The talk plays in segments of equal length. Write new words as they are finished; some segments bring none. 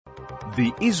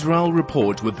The Israel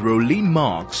Report with Rolene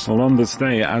Marks. Well, on this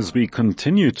day, as we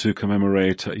continue to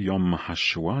commemorate Yom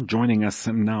HaShoah, joining us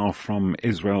now from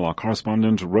Israel, our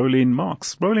correspondent, Rolene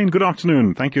Marks. Rolene, good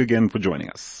afternoon. Thank you again for joining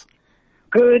us.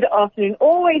 Good afternoon.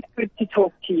 Always good to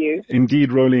talk to you.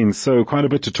 Indeed, Rolene. So quite a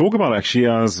bit to talk about, actually.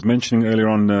 I was mentioning earlier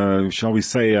on, shall we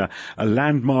say, a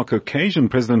landmark occasion.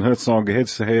 President Herzog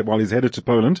while he's headed to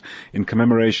Poland in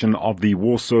commemoration of the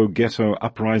Warsaw Ghetto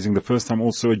Uprising. The first time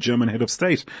also a German head of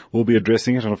state will be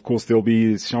addressing it. And of course, there'll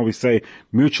be, shall we say,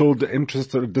 mutual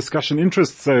discussions, going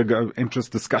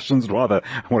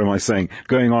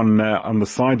on the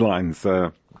sidelines.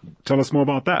 Tell us more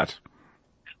about that.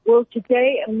 Well,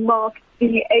 today marks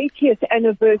the 80th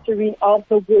anniversary of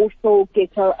the Warsaw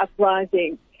Ghetto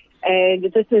Uprising. And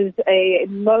this is a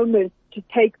moment to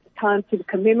take the time to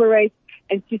commemorate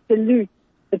and to salute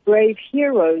the brave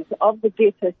heroes of the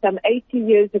ghetto some 80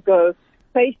 years ago,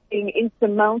 facing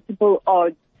insurmountable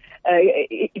odds.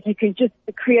 If you can just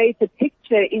create a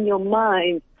picture in your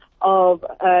mind of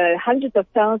hundreds of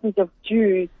thousands of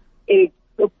Jews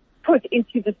put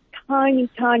into this tiny,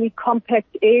 tiny,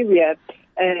 compact area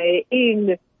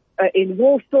in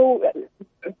Warsaw,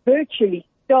 virtually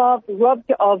starved,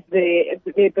 robbed of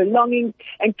their belongings,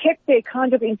 and kept there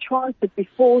kind of in transit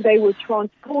before they were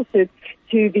transported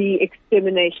to the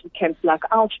extermination camps like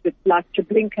Auschwitz, like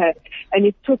Treblinka. And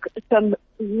it took some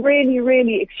really,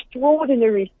 really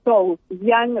extraordinary souls,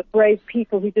 young, brave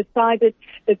people who decided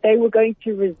that they were going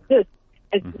to resist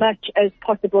as much as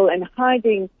possible, and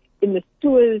hiding in the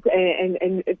sewers and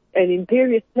in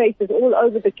various places all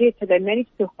over the ghetto, they managed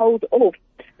to hold off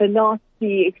the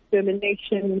Nazi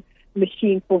extermination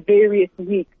machine for various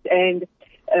weeks. And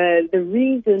the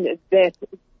reason that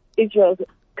Israel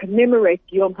commemorates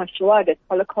Yom HaShoah, that's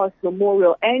Holocaust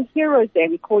Memorial and Heroes Day,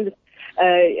 we call it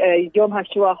Yom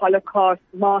HaShoah, Holocaust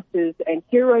Martyrs and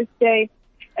Heroes Day,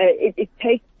 it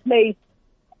takes place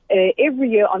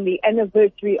every year on the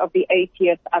anniversary of the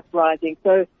 80th uprising.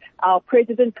 So our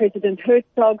President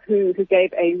Herzog, who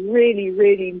gave a really,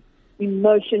 really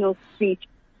emotional speech,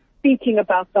 speaking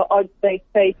about the odds they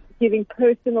faced, giving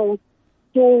personal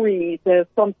stories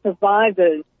from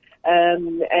survivors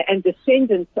and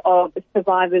descendants of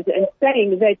survivors, and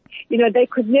saying that, they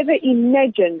could never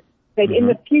imagine that in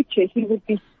the future he would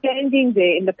be standing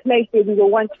there in the place where we were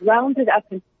once rounded up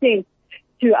and sent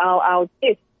to our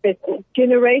death, that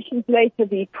generations later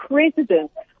the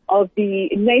president of the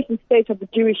nation state of the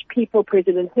Jewish people,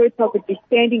 President Herzog, would be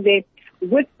standing there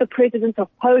with the president of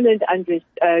Poland, Andrzej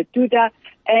Duda,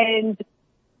 and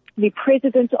the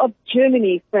president of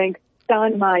Germany, Frank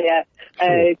Steinmeier,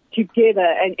 together.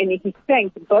 And he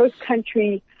thanked both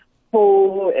countries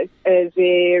for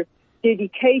their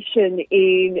dedication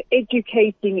in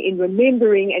educating, in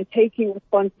remembering and taking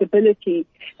responsibility.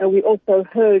 And we also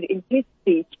heard in his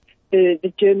speech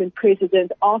the German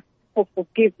president ask for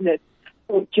forgiveness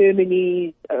for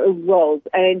Germany's roles.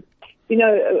 And,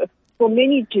 for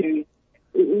many Jews,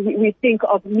 we think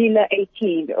of Mila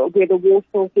 18, where the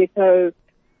Warsaw Ghetto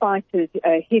fighters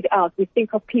hid out. We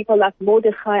think of people like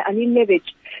Mordechai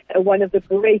Aninevich, one of the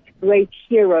great, great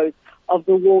heroes of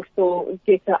the Warsaw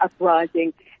Ghetto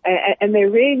Uprising. And they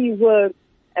really were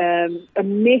a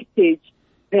message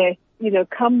that,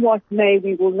 come what may,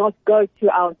 we will not go to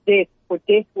our death, for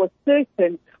death was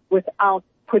certain without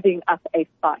putting up a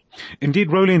fight. Indeed,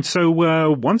 Rolene. So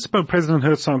once President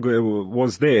Herzog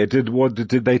was there,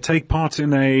 did they take part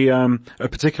in a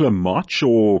particular march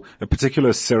or a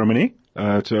particular ceremony,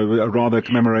 to a rather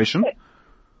commemoration?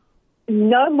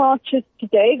 No marches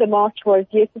today. The march was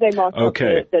yesterday. March of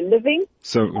the living.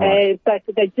 So, right. But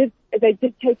they did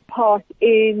take part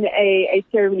in a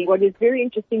ceremony. What is very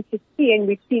interesting to see, and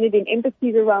we've seen it in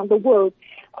embassies around the world,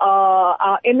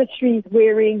 our emissaries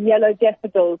wearing yellow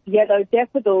daffodils. Yellow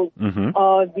daffodils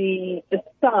are the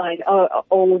sign,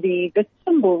 or the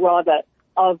symbol rather,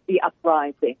 of the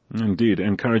uprising. Indeed,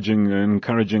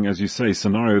 encouraging, as you say,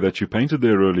 scenario that you painted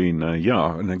there, Rolene.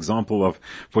 An example of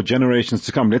for generations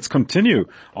to come. Let's continue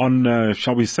on,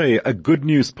 shall we say, a good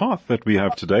news path that we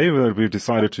have today. We've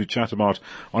decided to chat about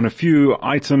on a few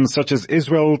items, such as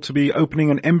Israel to be opening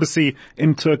an embassy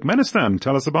in Turkmenistan.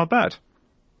 Tell us about that.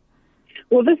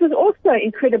 Well, this is also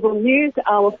incredible news.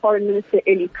 Our Foreign Minister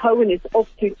Eli Cohen is off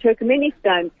to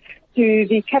Turkmenistan, to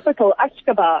the capital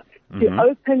Ashgabat, to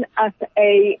open up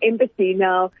a embassy.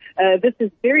 Now, this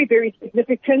is very, very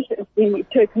significant. The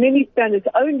Turkmenistan is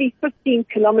only 15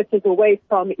 kilometers away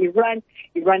from Iran.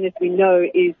 Iran, as we know,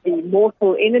 is the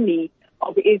mortal enemy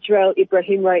of Israel.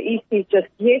 Ibrahim Raisi just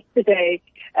yesterday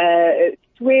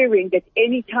swearing that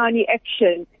any tiny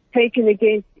action taken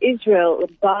against Iran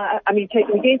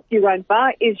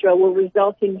by Israel will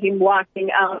result in him wiping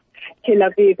out Tel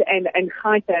Aviv and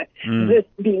Haifa. This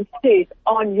being said,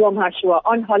 on Yom HaShoah,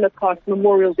 on Holocaust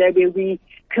Memorial Day, where we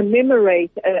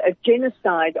commemorate a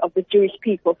genocide of the Jewish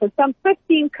people. So some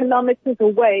 15 kilometers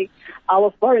away,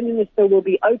 our foreign minister will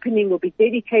be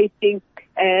dedicating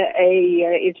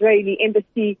a Israeli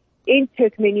embassy in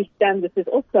Turkmenistan. This is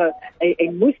also a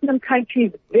Muslim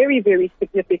country, very, very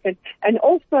significant, and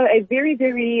also a very,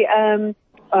 very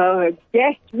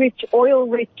gas-rich,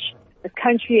 oil-rich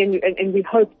country, and we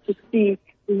hope to see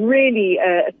really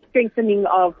a strengthening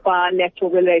of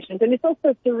bilateral relations. And it's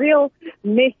also a real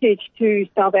message to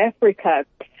South Africa.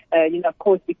 Of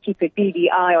course, we keep a beady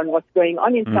eye on what's going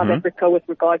on in South Africa with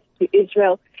regards to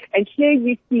Israel. And here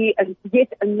you see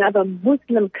yet another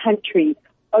Muslim country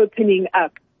opening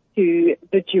up to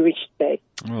the Jewish state.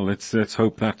 Well, let's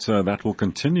hope that that will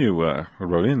continue,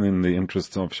 Rolene, in the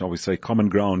interest of, shall we say, common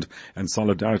ground and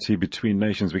solidarity between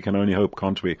nations. We can only hope,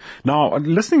 can't we? Now,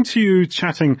 listening to you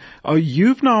chatting,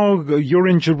 you're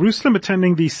in Jerusalem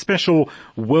attending the special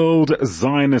World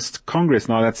Zionist Congress.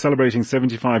 Now, that's celebrating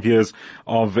 75 years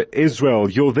of Israel.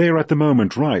 You're there at the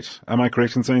moment, right? Am I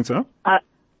correct in saying so?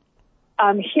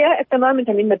 I'm here at the moment.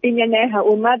 I'm in the Binyanei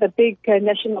HaUma, the big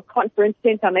national conference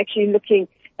center. I'm actually looking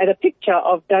at a picture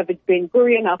of David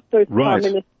Ben-Gurion, our first Prime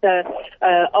Minister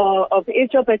of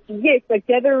Israel. But yes, a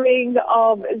gathering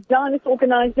of Zionist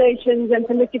organizations and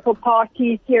political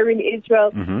parties here in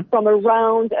Israel from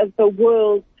around the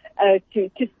world to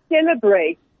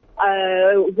celebrate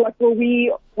what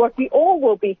we all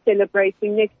will be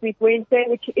celebrating next week, Wednesday,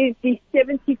 which is the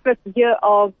 75th year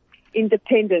of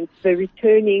independence, the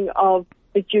returning of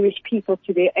the Jewish people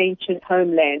to their ancient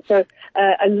homeland. So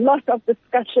a lot of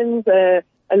discussions,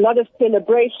 a lot of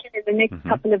celebration in the next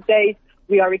couple of days.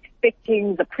 We are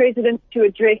expecting the president to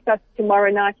address us tomorrow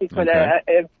night. He's got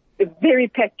a very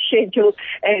packed schedule,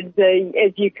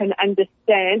 as you can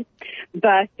understand.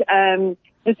 But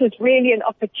this is really an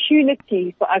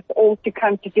opportunity for us all to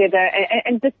come together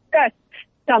and discuss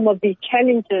some of the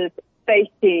challenges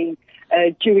facing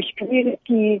Jewish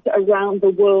communities around the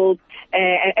world,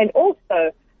 and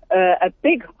also a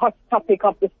big hot topic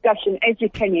of discussion, as you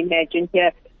can imagine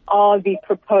here, are the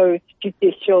proposed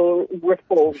judicial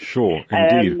reforms. Sure,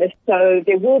 indeed. So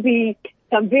there will be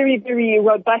some very, very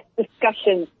robust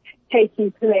discussions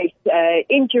taking place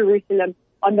in Jerusalem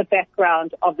on the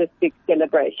background of this big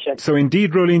celebration. So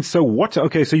indeed, Rolene,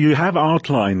 so you have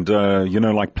outlined,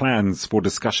 like plans for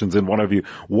discussions and what have you.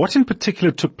 What in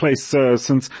particular took place so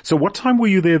what time were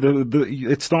you there?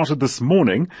 It started this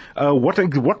morning.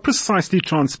 What precisely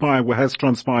has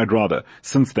transpired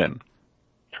since then?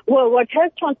 Well, what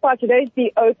has transpired today is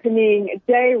the opening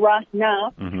day right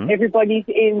now. Everybody's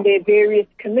in their various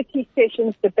committee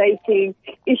sessions debating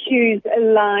issues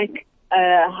like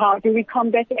how do we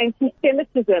combat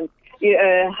anti-Semitism?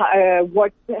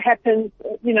 What happens,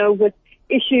 with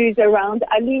issues around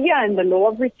Aliyah and the law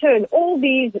of return? All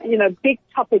these, big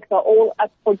topics are all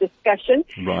up for discussion.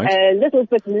 Right. A little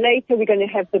bit later, we're going to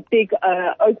have the big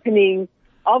opening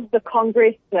of the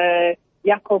Congress.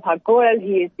 Yaakov Hagoel,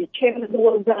 he is the chairman of the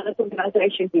World Zionist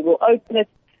Organization. He will open it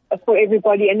for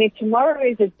everybody. And then tomorrow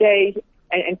is a day,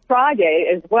 and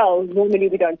Friday as well. Normally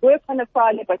we don't work on a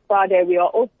Friday, but Friday we are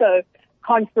also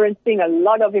conferencing a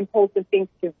lot of important things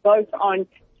to vote on,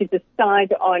 to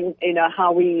decide on,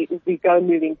 how we go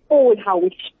moving forward, how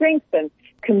we strengthen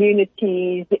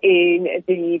communities in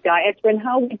the diaspora, and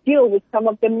how we deal with some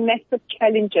of the massive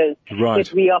challenges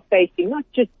that we are facing, not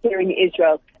just here in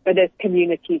Israel, but as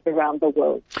communities around the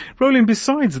world. Rolene,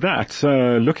 besides that,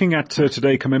 looking at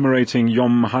today commemorating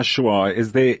Yom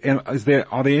HaShoah,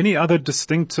 are there any other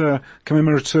distinct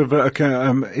commemorative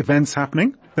events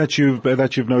happening that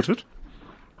you've noted?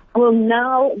 Well,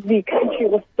 now the country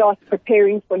will start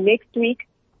preparing for next week,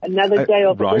 another day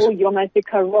of all, Yom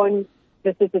HaZikaron.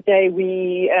 This is the day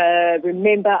we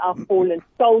remember our fallen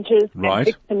soldiers and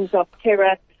victims of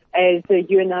terror. As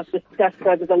you and I have discussed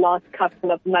over the last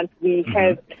couple of months, we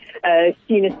have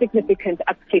seen a significant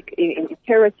uptick in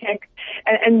terror attacks.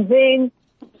 And then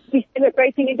we're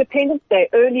celebrating Independence Day.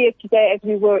 Earlier today, as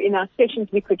we were in our sessions,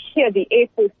 we could hear the Air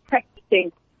Force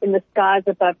practicing in the skies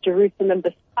above Jerusalem.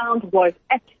 The sound was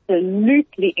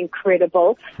absolutely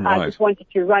incredible. I just wanted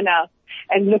to run out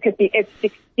and look at the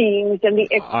F-16s and the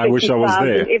F-35s. I wish I was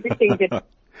there. And everything that...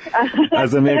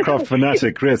 As an aircraft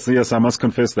fanatic, yes, I must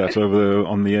confess that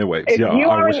on the airwaves. If you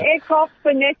are an aircraft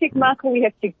fanatic, Michael, we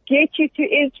have to get you to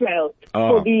Israel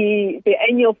for the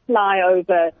annual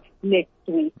flyover next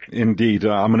week. Indeed.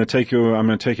 I'm going to take you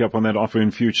up on that offer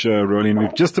in future, Rolene.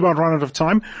 We've just about run out of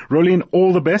time. Rolene,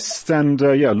 all the best, and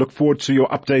look forward to your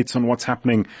updates on what's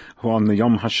happening on the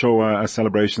Yom HaShoah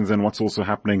celebrations and what's also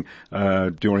happening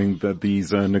during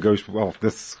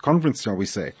this conference, shall we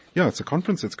say. Yeah, it's a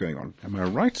conference that's going on. Am I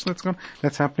right?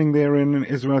 That's happening there in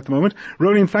Israel at the moment.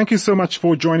 Rolene, thank you so much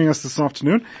for joining us this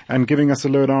afternoon and giving us a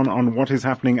lowdown on what is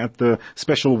happening at the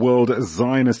Special World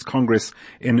Zionist Congress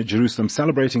in Jerusalem,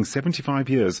 celebrating 75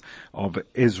 years of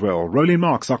Israel. Rolene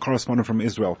Marks, our correspondent from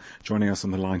Israel, joining us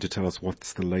on the line to tell us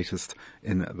what's the latest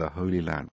in the Holy Land.